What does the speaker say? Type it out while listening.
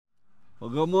Well,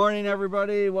 good morning,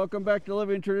 everybody. Welcome back to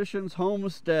Living Traditions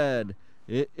Homestead.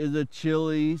 It is a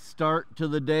chilly start to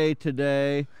the day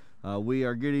today. We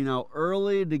are getting out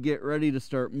early to get ready to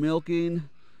start milking.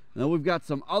 Now we've got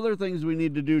some other things we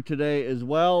need to do today as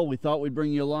well. We thought we'd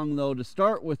bring you along though to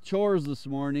start with chores this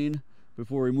morning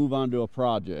before we move on to a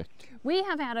project. We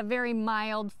have had a very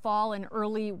mild fall and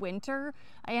early winter,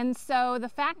 and so the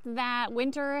fact that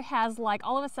winter has like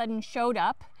all of a sudden showed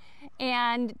up,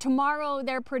 and tomorrow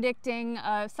they're predicting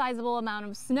a sizable amount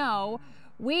of snow,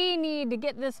 we need to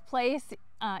get this place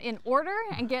in order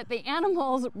and get the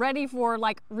animals ready for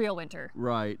like real winter.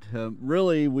 Right.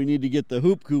 Really, we need to get the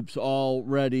hoop coops all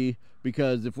ready,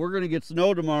 because if we're going to get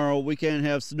snow tomorrow, we can't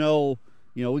have snow,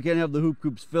 we can't have the hoop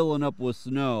coops filling up with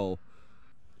snow.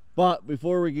 But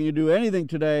before we can do anything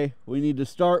today, we need to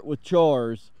start with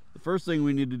chores. The first thing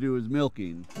we need to do is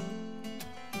milking.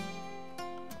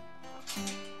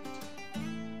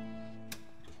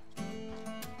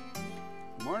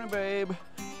 Good morning, babe.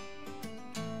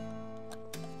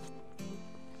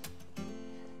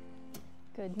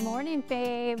 Good morning,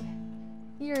 babe.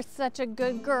 You're such a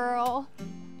good girl.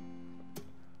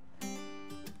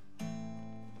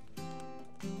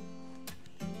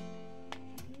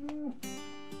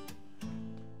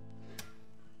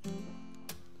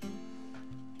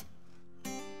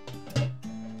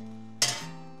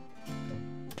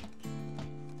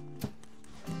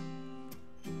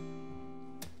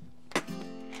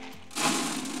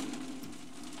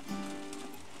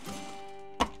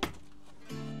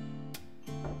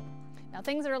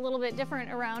 Things are a little bit different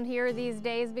around here these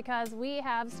days because we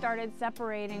have started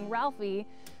separating Ralphie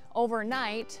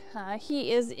overnight.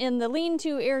 He is in the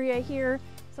lean-to area here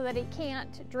so that he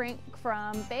can't drink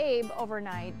from Babe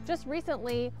overnight. Just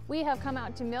recently we have come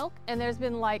out to milk and there's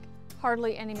been like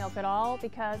hardly any milk at all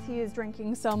because he is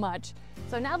drinking so much.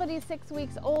 So now that he's 6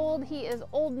 weeks old, he is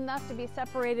old enough to be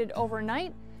separated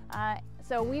overnight.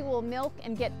 So we will milk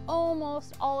and get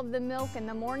almost all of the milk in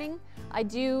the morning. I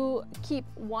do keep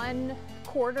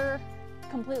 1/4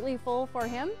 completely full for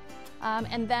him.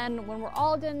 And then when we're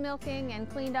all done milking and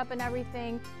cleaned up and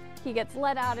everything, he gets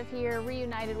let out of here,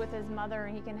 reunited with his mother,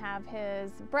 and he can have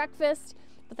his breakfast.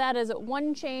 But that is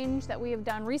one change that we have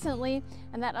done recently,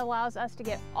 and that allows us to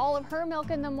get all of her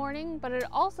milk in the morning, but it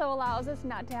also allows us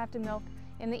not to have to milk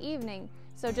in the evening.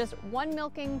 So just one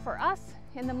milking for us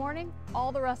in the morning,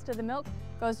 all the rest of the milk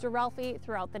goes to Ralphie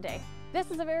throughout the day.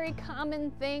 This is a very common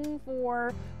thing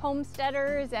for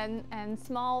homesteaders and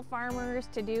small farmers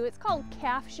to do. It's called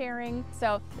calf sharing.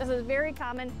 So this is very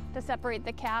common to separate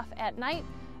the calf at night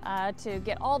to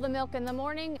get all the milk in the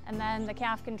morning, and then the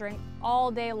calf can drink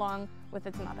all day long with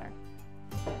its mother.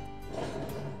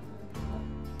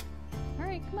 All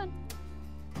right, come on.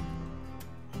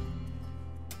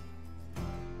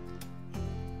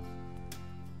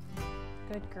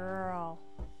 Good girl.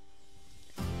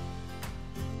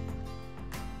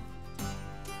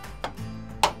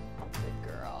 Good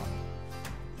girl.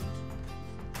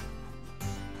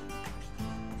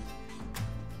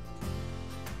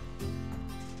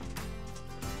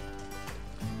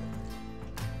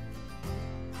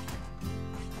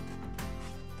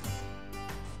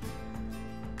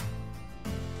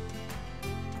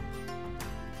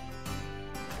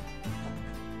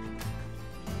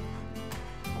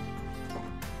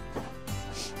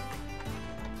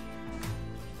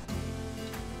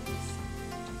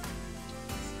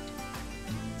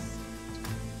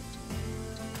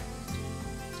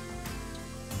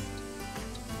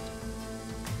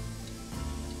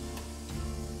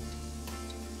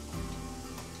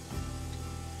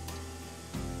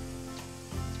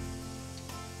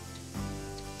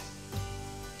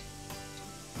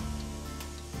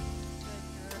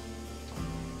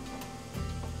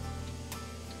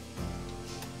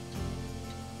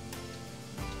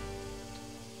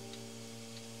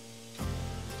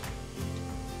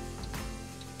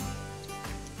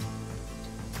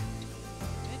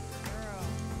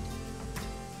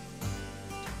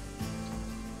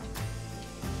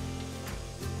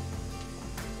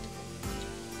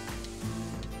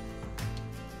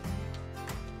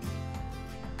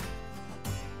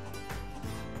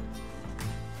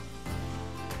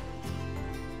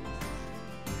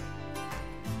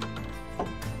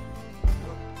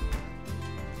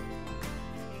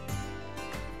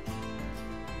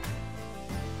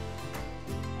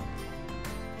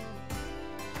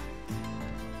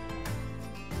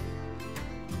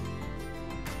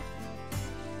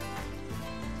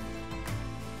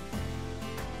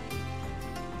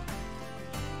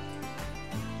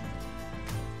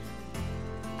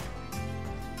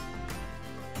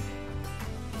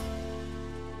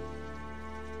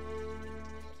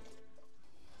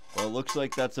 looks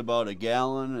like that's about 1.75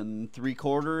 gallons,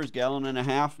 1.5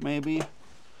 gallons maybe.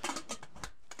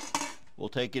 We'll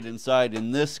take it inside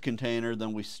in this container,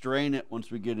 then we strain it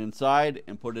once we get inside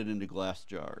and put it into glass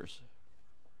jars.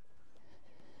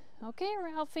 Okay,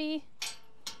 Ralphie.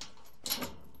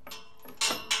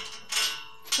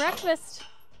 Breakfast.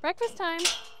 Breakfast time.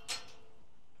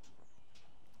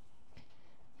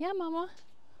 Yeah, Mama.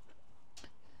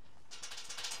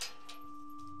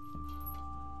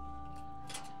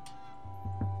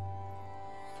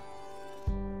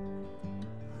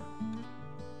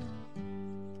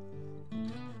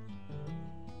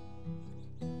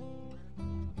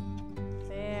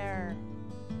 There.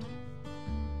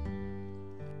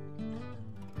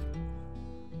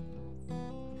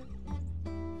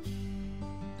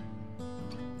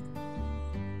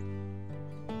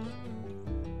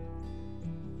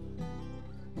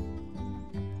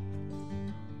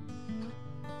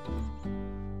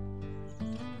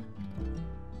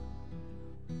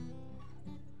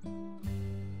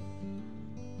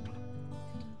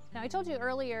 Now, I told you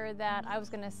earlier that I was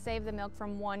going to save the milk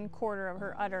from 1/4 of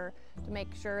her udder to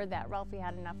make sure that Ralphie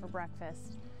had enough for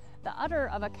breakfast. The udder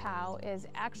of a cow is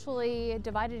actually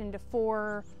divided into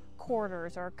 4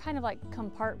 quarters, or kind of like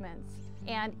compartments,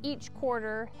 and each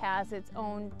quarter has its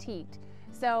own teat.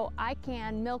 So I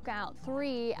can milk out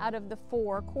 3 out of the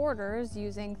 4 quarters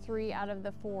using 3 out of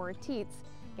the 4 teats,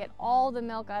 get all the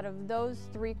milk out of those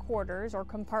 3 quarters or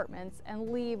compartments, and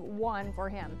leave 1 for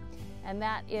him. And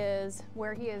that is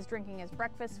where he is drinking his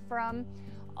breakfast from.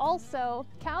 Also,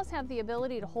 cows have the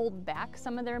ability to hold back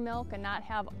some of their milk and not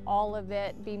have all of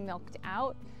it be milked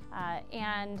out,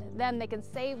 and then they can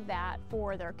save that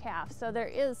for their calf. So there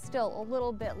is still a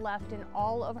little bit left in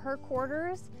all of her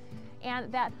quarters,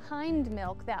 and that hind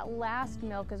milk, that last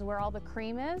milk, is where all the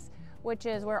cream is, which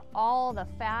is where all the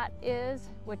fat is,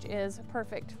 which is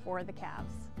perfect for the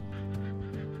calves.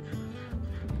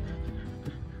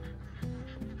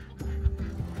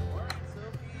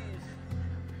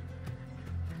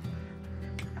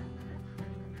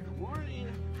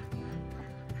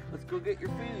 Go get your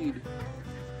feed.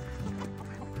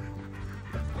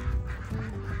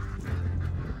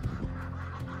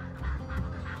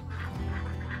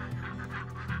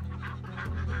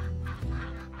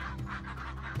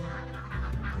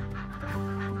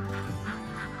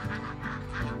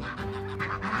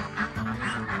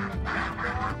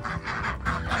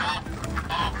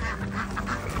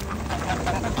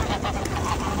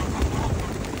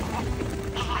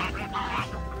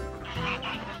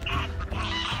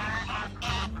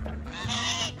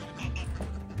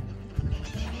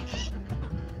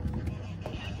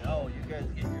 Get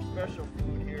your special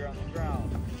food here on the ground.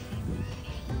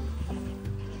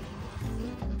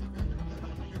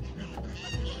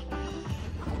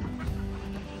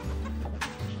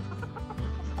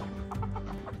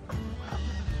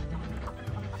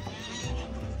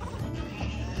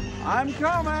 I'm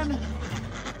coming.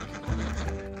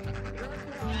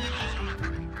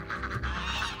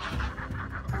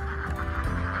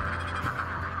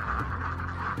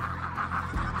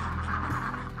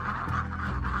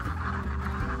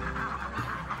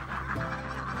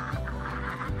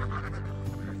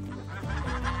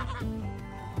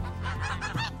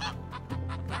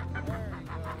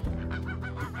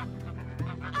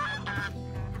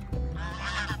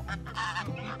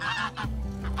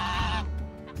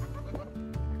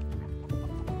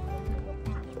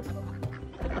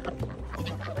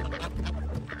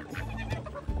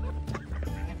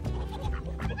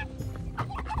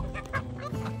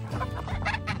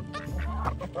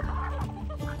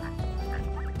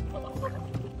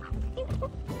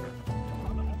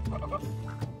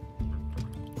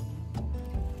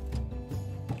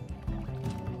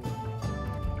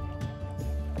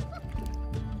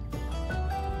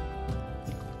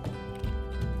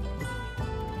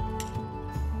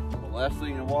 Last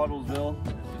thing in Wattlesville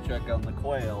is to check on the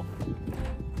quail.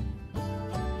 See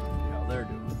how they're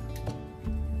doing.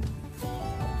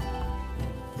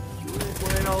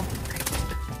 Quail.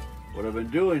 What I've been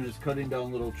doing is cutting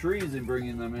down little trees and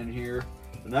bringing them in here,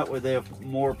 and that way they have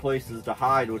more places to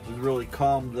hide, which has really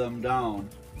calmed them down.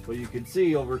 But you can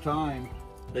see over time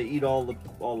they eat all the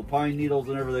pine needles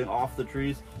and everything off the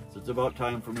trees, so it's about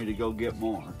time for me to go get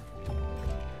more.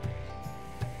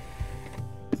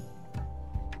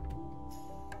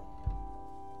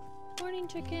 Morning,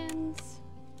 chickens.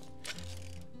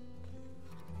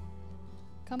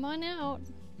 Come on out.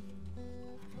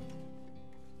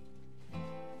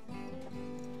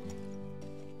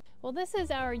 Well, this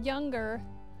is our younger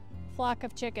flock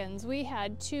of chickens. We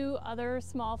had 2 other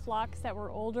small flocks that were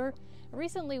older.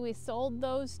 Recently we sold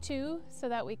those 2 so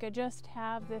that we could just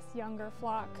have this younger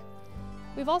flock.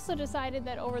 We've also decided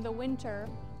that over the winter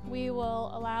we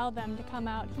will allow them to come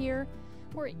out here.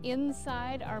 We're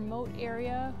inside our moat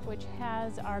area, which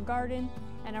has our garden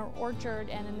and our orchard,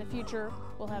 and in the future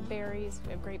we'll have berries.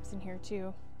 We have grapes in here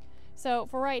too. So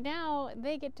for right now,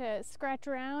 they get to scratch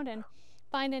around and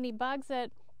find any bugs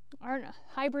that aren't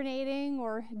hibernating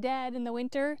or dead in the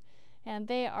winter, and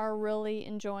they are really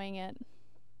enjoying it.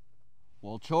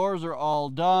 Well, chores are all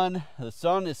done. The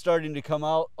sun is starting to come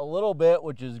out a little bit,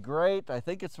 which is great. I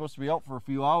think it's supposed to be out for a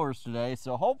few hours today,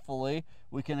 so hopefully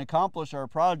we can accomplish our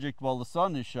project while the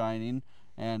sun is shining,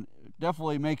 and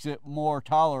definitely makes it more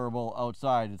tolerable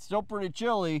outside. It's still pretty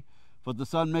chilly, but the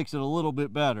sun makes it a little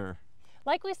bit better.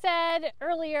 Like we said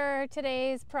earlier,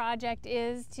 today's project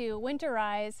is to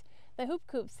winterize the hoop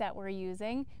coops that we're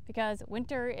using, because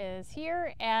winter is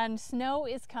here and snow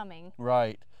is coming.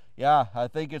 Right. Yeah, I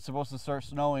think it's supposed to start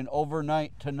snowing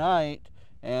overnight tonight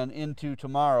and into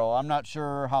tomorrow. I'm not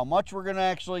sure how much we're going to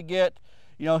actually get.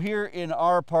 You know, here in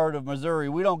our part of Missouri,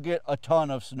 we don't get a ton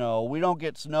of snow. We don't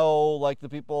get snow like the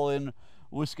people in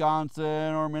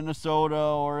Wisconsin or Minnesota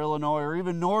or Illinois or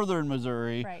even northern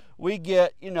Missouri. Right. We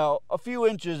get, you know, a few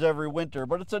inches every winter,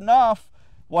 but it's enough.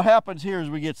 What happens here is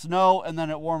we get snow and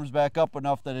then it warms back up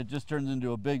enough that it just turns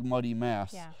into a big muddy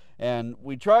mess. Yeah. And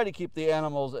we try to keep the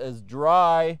animals as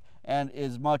dry and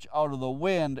as much out of the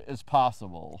wind as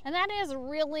possible. And that is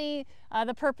really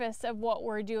the purpose of what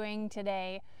we're doing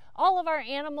today. All of our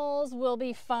animals will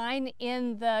be fine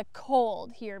in the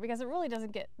cold here, because it really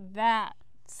doesn't get that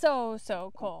so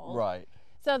cold. Right.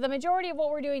 So the majority of what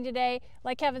we're doing today,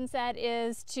 like Kevin said,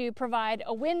 is to provide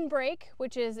a windbreak,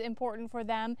 which is important for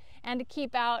them, and to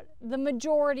keep out the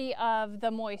majority of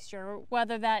the moisture,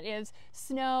 whether that is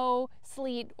snow,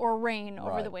 sleet, or rain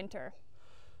over the winter.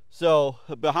 So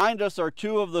behind us are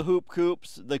 2 of the hoop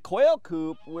coops. The quail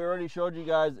coop, we already showed you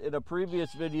guys in a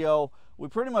previous video. We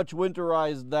pretty much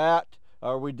winterized that,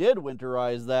 or we did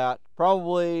winterize that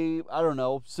probably, I don't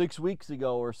know, 6 weeks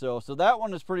ago or so. So that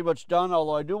one is pretty much done,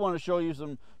 although I do want to show you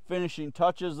some finishing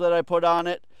touches that I put on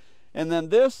it. And then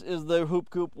this is the hoop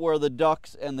coop where the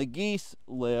ducks and the geese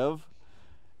live.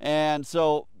 And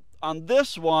so on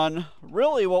this one,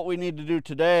 really what we need to do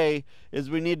today is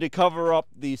we need to cover up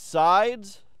the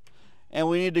sides, and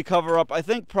we need to cover up, I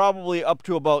think, probably up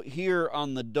to about here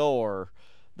on the door.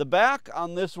 The back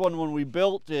on this one, when we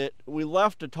built it, we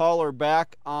left a taller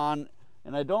back on,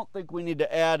 and I don't think we need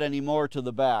to add any more to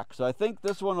the back. So I think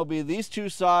this one will be these 2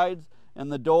 sides and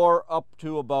the door up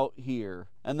to about here.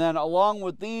 And then along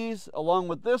with these, along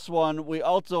with this one, we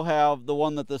also have the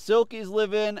one that the silkies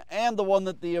live in and the one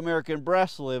that the American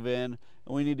breasts live in.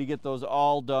 And we need to get those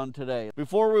all done today.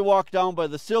 Before we walk down by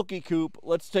the silky coop,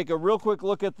 let's take a real quick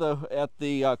look at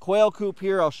the quail coop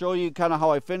here. I'll show you kind of how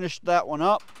I finished that one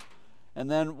up, and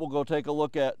then we'll go take a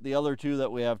look at the other 2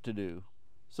 that we have to do.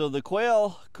 So the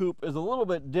quail coop is a little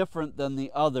bit different than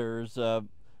the others.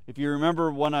 If you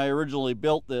remember when I originally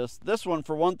built this one,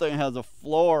 for one thing, has a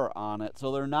floor on it,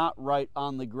 so they're not right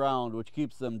on the ground, which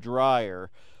keeps them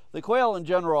drier. The quail in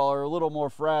general are a little more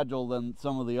fragile than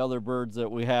some of the other birds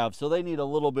that we have, so they need a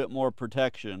little bit more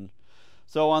protection.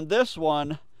 So on this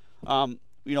one, you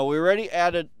know, we already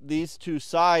added these 2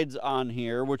 sides on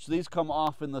here, which these come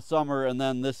off in the summer, and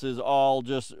then this is all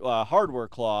just hardware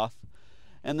cloth.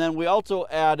 And then we also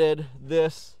added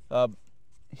this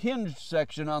hinged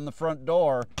section on the front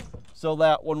door, so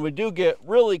that when we do get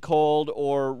really cold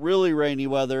or really rainy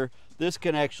weather, this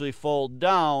can actually fold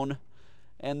down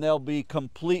and they'll be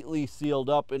completely sealed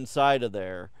up inside of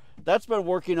there. That's been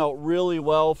working out really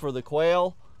well for the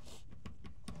quail,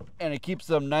 and it keeps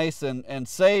them nice and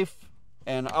safe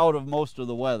and out of most of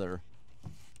the weather.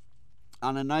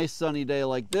 On a nice sunny day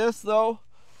like this, though,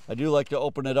 I do like to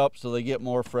open it up so they get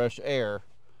more fresh air.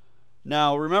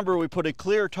 Now remember, we put a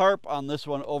clear tarp on this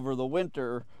one over the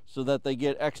winter so that they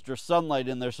get extra sunlight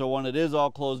in there, so when it is all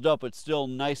closed up, it's still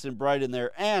nice and bright in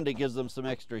there, and it gives them some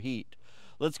extra heat.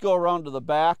 Let's go around to the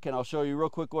back and I'll show you real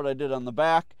quick what I did on the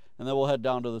back, and then we'll head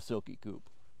down to the silky coop.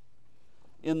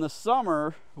 In the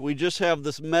summer, we just have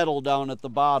this metal down at the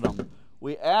bottom.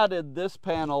 We added this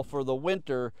panel for the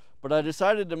winter, but I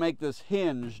decided to make this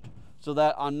hinged so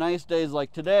that on nice days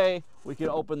like today, we can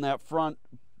open that front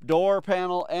door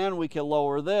panel and we can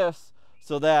lower this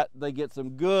so that they get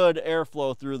some good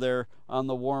airflow through there on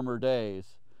the warmer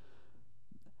days.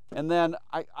 And then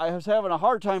I was having a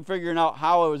hard time figuring out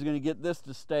how I was going to get this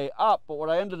to stay up, but what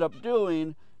I ended up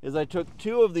doing is I took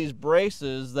 2 of these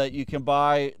braces that you can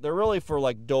buy. They're really for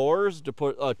like doors, to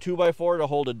put a 2x4 to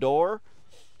hold a door.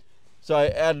 So I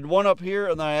added one up here,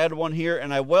 and then I added one here,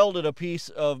 and I welded a piece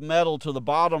of metal to the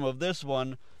bottom of this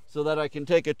one so that I can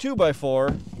take a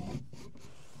 2x4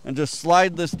 and just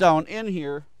slide this down in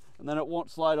here, and then it won't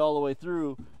slide all the way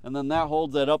through, and then that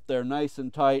holds that up there nice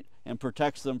and tight and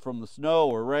protects them from the snow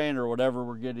or rain or whatever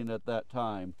we're getting at that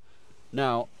time.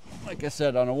 Now, like I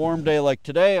said, on a warm day like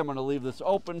today, I'm going to leave this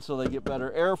open so they get better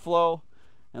airflow.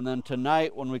 And then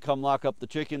tonight, when we come lock up the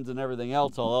chickens and everything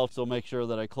else, I'll also make sure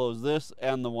that I close this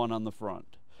and the one on the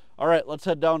front. All right, let's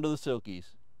head down to the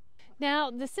silkies.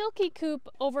 Now, the silky coop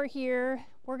over here,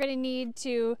 we're going to need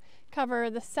to cover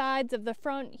the sides of the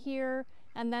front here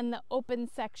and then the open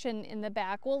section in the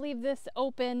back. We'll leave this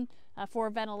open for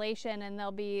ventilation, and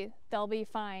they'll be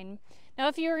fine. Now,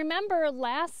 if you remember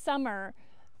last summer,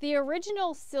 the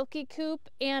original silky coop,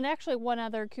 and actually one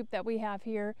other coop that we have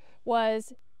here,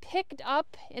 was picked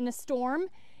up in a storm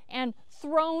and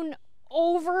thrown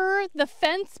over the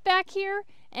fence back here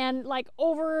and like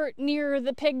over near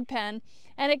the pig pen,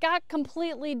 and it got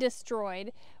completely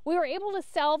destroyed. We were able to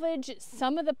salvage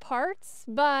some of the parts,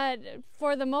 but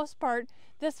for the most part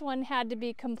this one had to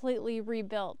be completely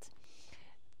rebuilt.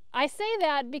 I say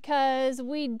that because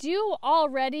we do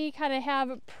already kind of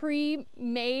have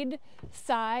pre-made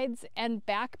sides and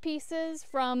back pieces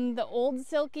from the old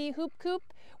silky hoop coop.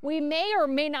 We may or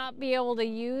may not be able to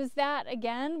use that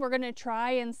again. We're going to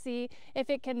try and see if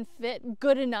it can fit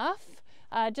good enough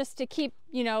just to keep,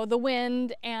 you know, the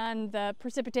wind and the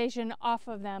precipitation off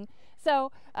of them.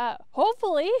 So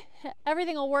hopefully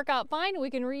everything will work out fine.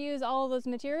 We can reuse all of those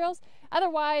materials.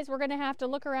 Otherwise, we're going to have to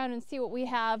look around and see what we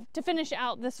have to finish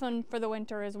out this one for the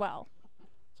winter as well.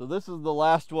 So this is the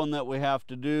last one that we have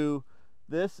to do.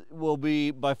 This will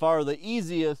be by far the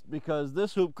easiest because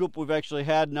this hoop coop we've actually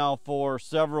had now for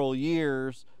several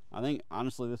years. I think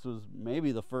honestly this was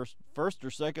maybe the first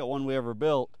or second one we ever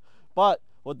built. But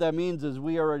what that means is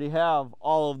we already have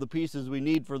all of the pieces we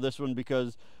need for this one,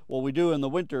 because what we do in the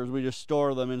winter is we just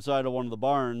store them inside of one of the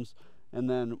barns, and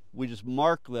then we just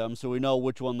mark them so we know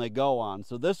which one they go on.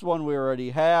 So this one we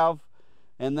already have.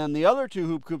 And then the other two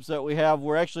hoop coops that we have,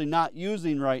 we're actually not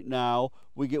using right now.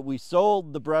 We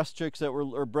sold the breast chickens that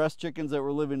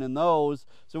were living in those,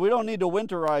 so we don't need to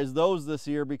winterize those this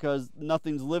year because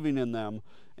nothing's living in them,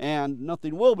 and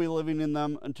nothing will be living in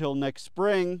them until next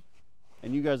spring.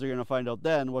 And you guys are going to find out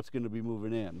then what's going to be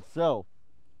moving in. So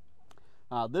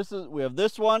we have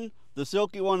this one, the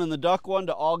silky one, and the duck one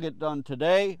to all get done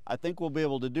today. I think we'll be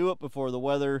able to do it before the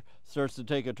weather starts to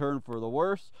take a turn for the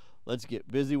worse. Let's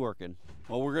get busy working.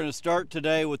 Well, we're going to start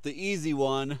today with the easy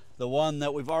one, the one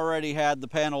that we've already had the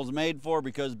panels made for,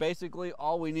 because basically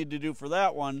all we need to do for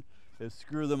that one is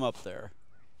screw them up there.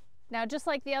 Now, just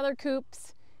like the other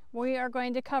coops, we are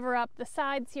going to cover up the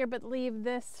sides here, but leave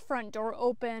this front door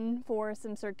open for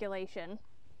some circulation.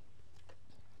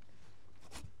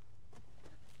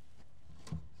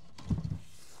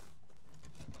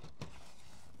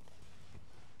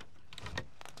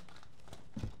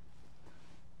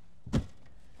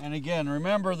 And again,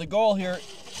 remember, the goal here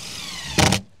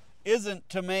isn't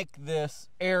to make this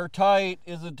airtight,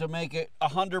 isn't to make it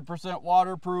 100%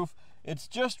 waterproof. It's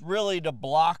just really to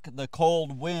block the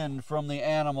cold wind from the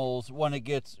animals when it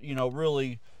gets, you know,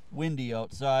 really windy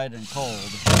outside and cold.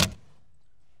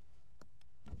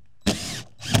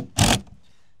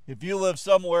 If you live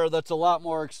somewhere that's a lot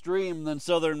more extreme than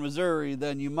southern Missouri,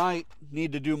 then you might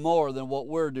need to do more than what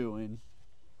we're doing.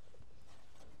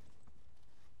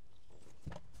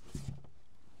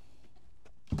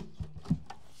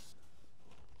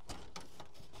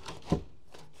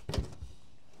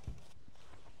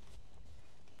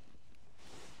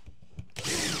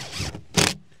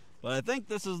 But I think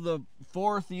this is the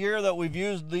 4th year that we've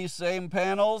used these same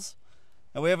panels,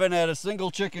 and we haven't had a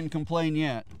single chicken complain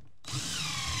yet.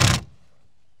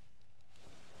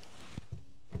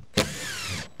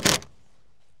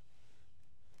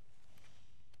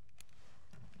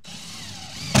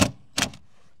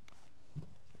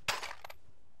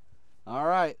 All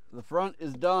right, the front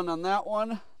is done on that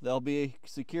one. They'll be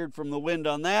secured from the wind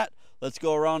on that. Let's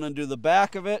go around and do the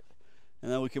back of it,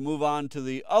 and then we can move on to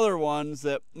the other ones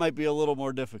that might be a little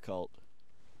more difficult.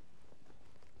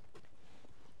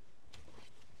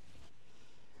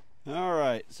 All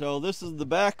right, so this is the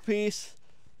back piece.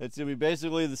 It's gonna be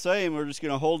basically the same. We're just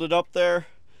gonna hold it up there.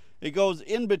 It goes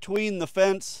in between the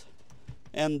fence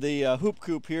and the hoop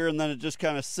coop here, and then it just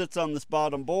kind of sits on this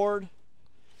bottom board.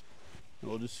 And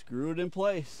we'll just screw it in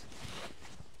place.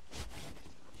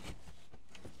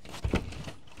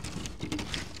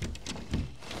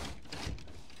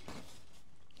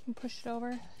 Push it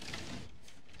over.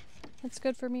 It's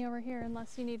good for me over here,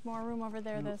 unless you need more room over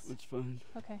there. No, it's fine.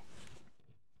 Okay.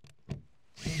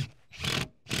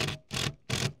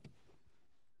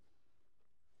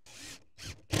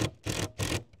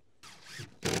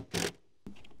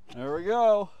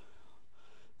 go.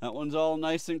 That one's all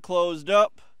nice and closed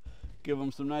up. Give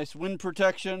them some nice wind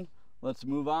protection. Let's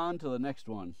move on to the next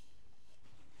one.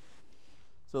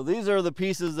 So these are the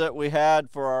pieces that we had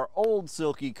for our old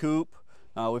silky coop.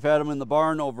 We've had them in the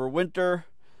barn over winter.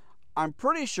 I'm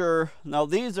pretty sure, now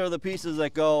these are the pieces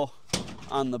that go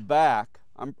on the back.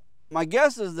 My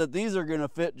guess is that these are gonna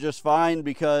fit just fine,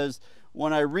 because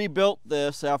when I rebuilt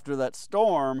this after that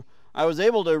storm, I was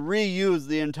able to reuse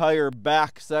the entire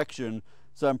back section.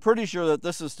 So I'm pretty sure that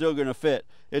this is still gonna fit.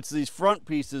 It's these front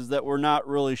pieces that we're not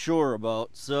really sure about.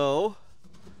 So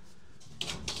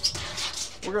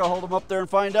we're gonna hold them up there and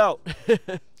find out.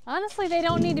 Honestly, they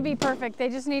don't need to be perfect. They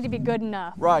just need to be good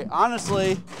enough. Right,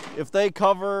 honestly, if they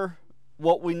cover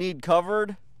what we need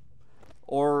covered,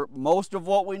 or most of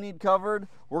what we need covered,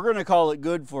 we're gonna call it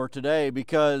good for today,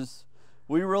 because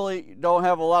we really don't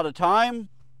have a lot of time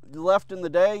left in the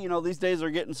day. You know, these days are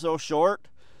getting so short.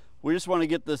 We just want to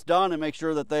get this done and make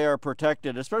sure that they are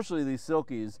protected, especially these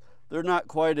silkies. They're not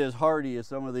quite as hardy as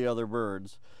some of the other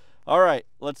birds. All right,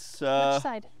 let's... Which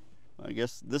side? I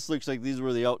guess this looks like these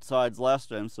were the outsides last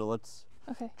time, so let's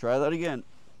try that again.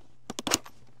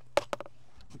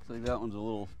 Looks like that one's a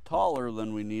little taller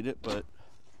than we need it, but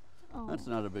that's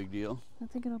not a big deal. I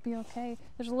think it'll be okay.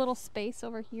 There's a little space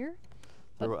over here.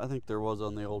 I think there was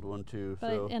on the old one too.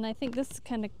 And I think this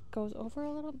kind of goes over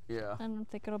a little. Yeah. I don't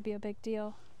think it'll be a big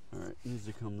deal. All right, it needs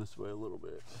to come this way a little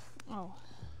bit. Oh.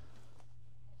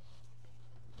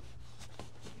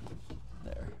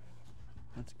 There.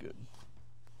 That's good.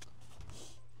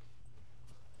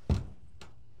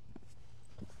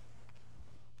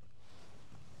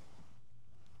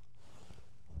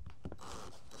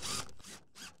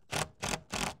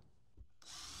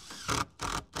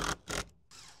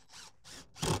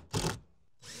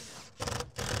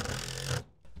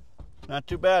 Not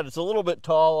too bad. It's a little bit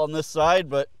tall on this side,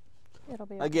 but it'll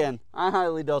be okay. Again, I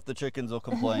highly doubt the chickens will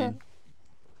complain.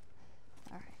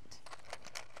 All right.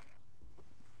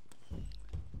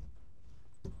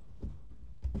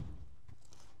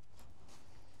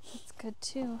 That's good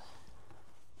too.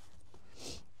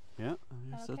 Yeah, I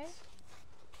guess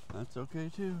that's okay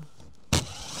too.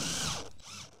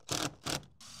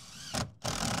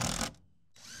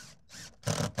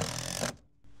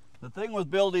 The thing with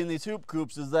building these hoop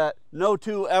coops is that no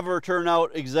two ever turn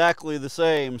out exactly the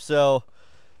same, so,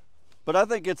 but I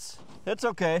think it's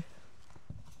okay.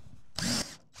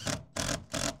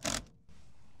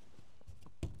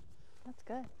 That's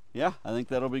good. Yeah, I think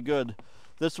that'll be good.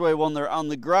 This way, when they're on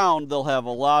the ground, they'll have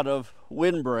a lot of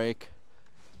windbreak.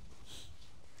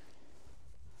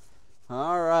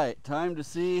 All right, time to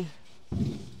see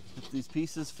if these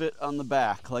pieces fit on the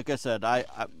back. Like I said, I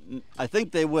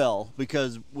think they will,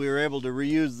 because we were able to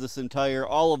reuse this entire,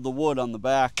 all of the wood on the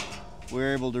back, we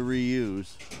were able to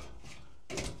reuse.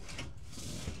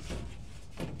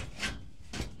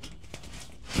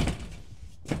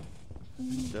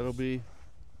 That'll be,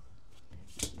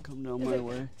 come down my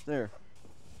way. There.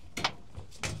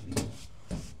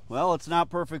 Well, it's not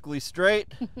perfectly straight,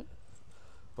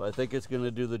 but I think it's going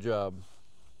to do the job.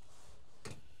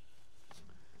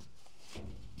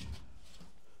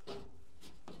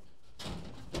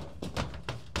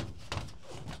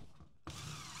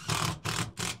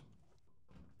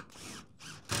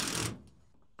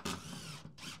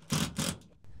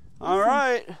 All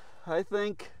right, I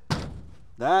think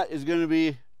that is going to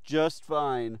be just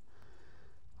fine.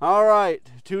 All right,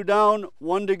 2 down,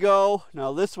 1 to go.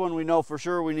 Now this one we know for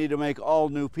sure we need to make all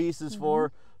new pieces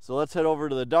for, so let's head over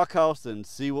to the duck house and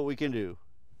see what we can do.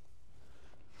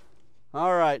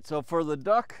 All right, so for the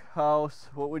duck house,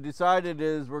 what we decided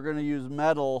is we're going to use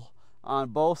metal on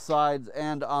both sides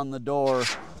and on the door.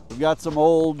 We've got some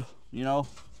old,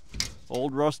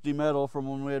 old rusty metal from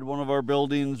when we had one of our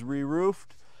buildings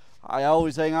re-roofed. I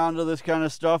always hang on to this kind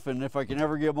of stuff, and if I can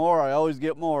ever get more, I always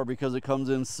get more because it comes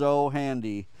in so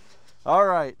handy. All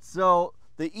right, so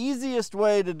the easiest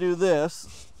way to do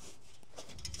this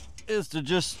is to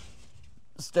just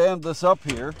stand this up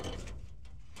here,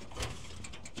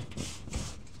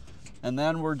 and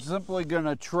then we're simply going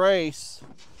to trace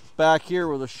back here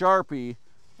with a Sharpie,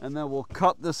 and then we'll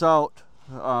cut this out,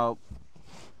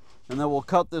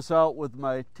 with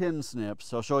my tin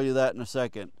snips. I'll show you that in a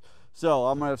second. So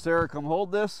I'm going to have Sarah come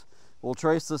hold this. We'll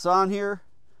trace this on here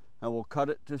and we'll cut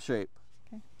it to shape.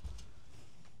 Okay.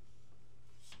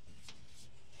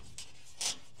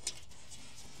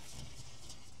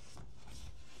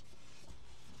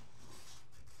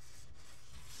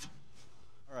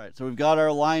 All right, so we've got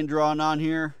our line drawn on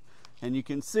here, and you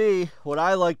can see what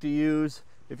I like to use.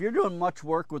 If you're doing much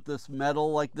work with this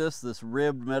metal like this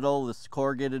ribbed metal, this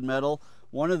corrugated metal,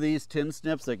 one of these tin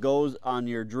snips that goes on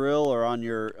your drill or on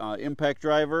your impact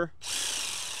driver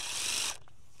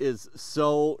is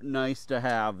so nice to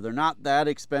have. They're not that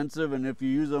expensive, and if you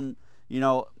use them, you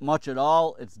know, much at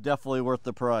all, it's definitely worth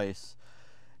the price.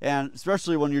 And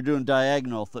especially when you're doing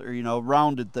diagonal or, you know,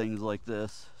 rounded things like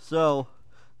this. So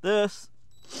this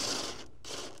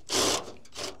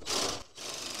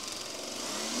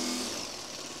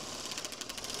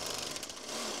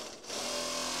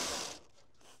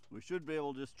we should be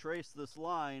able to just trace this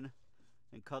line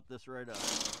and cut this right out.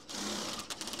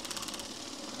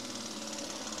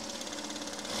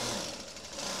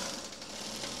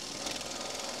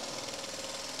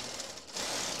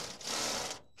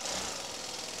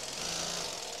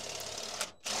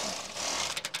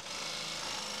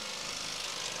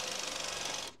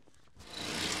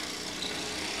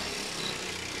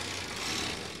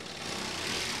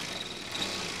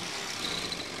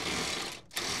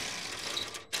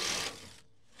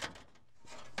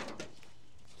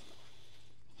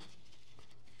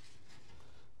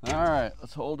 All right,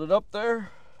 let's hold it up there.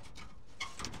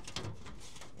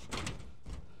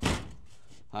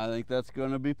 I think that's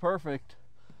going to be perfect.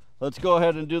 Let's go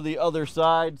ahead and do the other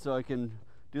side so I can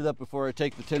do that before I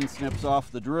take the tin snips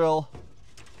off the drill,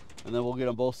 and then we'll get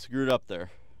them both screwed up there.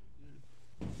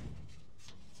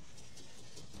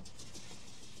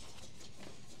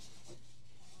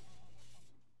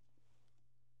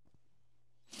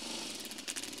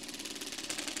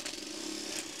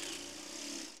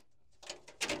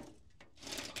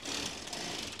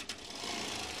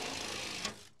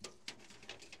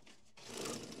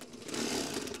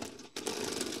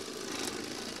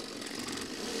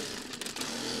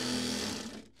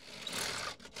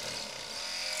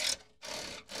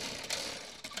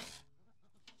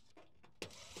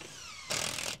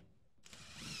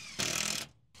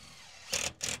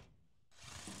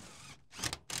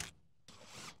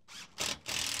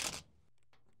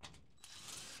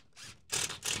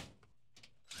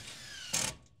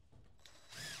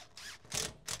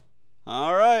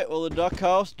 All right, well,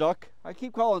 the I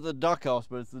keep calling it the duck house,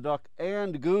 but it's the duck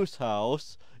and goose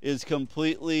house is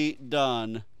completely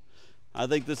done. I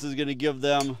think this is going to give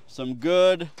them some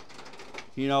good,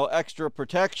 you know, extra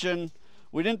protection.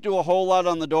 We didn't do a whole lot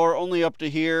on the door, only up to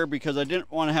here, because I didn't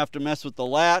want to have to mess with the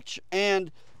latch.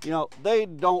 And, you know, they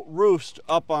don't roost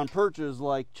up on perches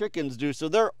like chickens do, so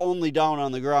they're only down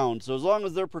on the ground. So as long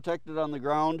as they're protected on the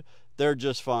ground, they're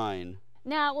just fine.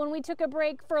 Now, when we took a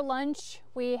break for lunch,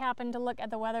 we happened to look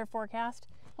at the weather forecast.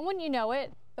 And wouldn't you know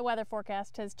it, the weather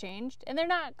forecast has changed. And they're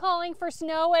not calling for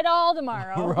snow at all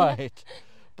tomorrow. Right.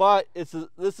 But this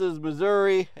is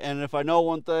Missouri, and if I know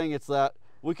one thing, it's that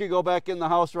we could go back in the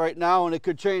house right now and it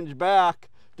could change back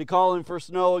to calling for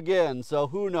snow again. So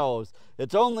who knows?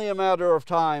 It's only a matter of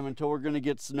time until we're going to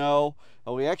get snow.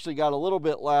 We actually got a little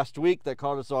bit last week that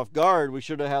caught us off guard. We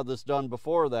should have had this done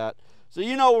before that. So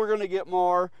you know we're going to get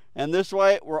more, and this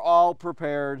way we're all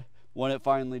prepared when it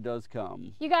finally does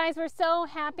come. You guys, we're so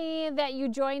happy that you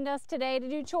joined us today to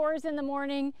do chores in the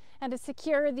morning and to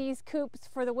secure these coops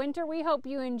for the winter. We hope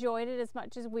you enjoyed it as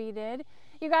much as we did.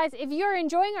 You guys, if you're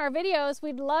enjoying our videos,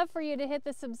 we'd love for you to hit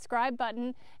the subscribe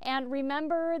button, and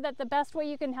remember that the best way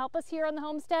you can help us here on the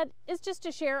homestead is just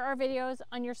to share our videos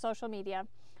on your social media.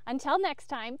 Until next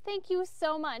time, thank you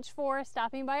so much for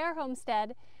stopping by our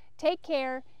homestead. Take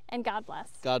care, and God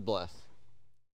bless. God bless.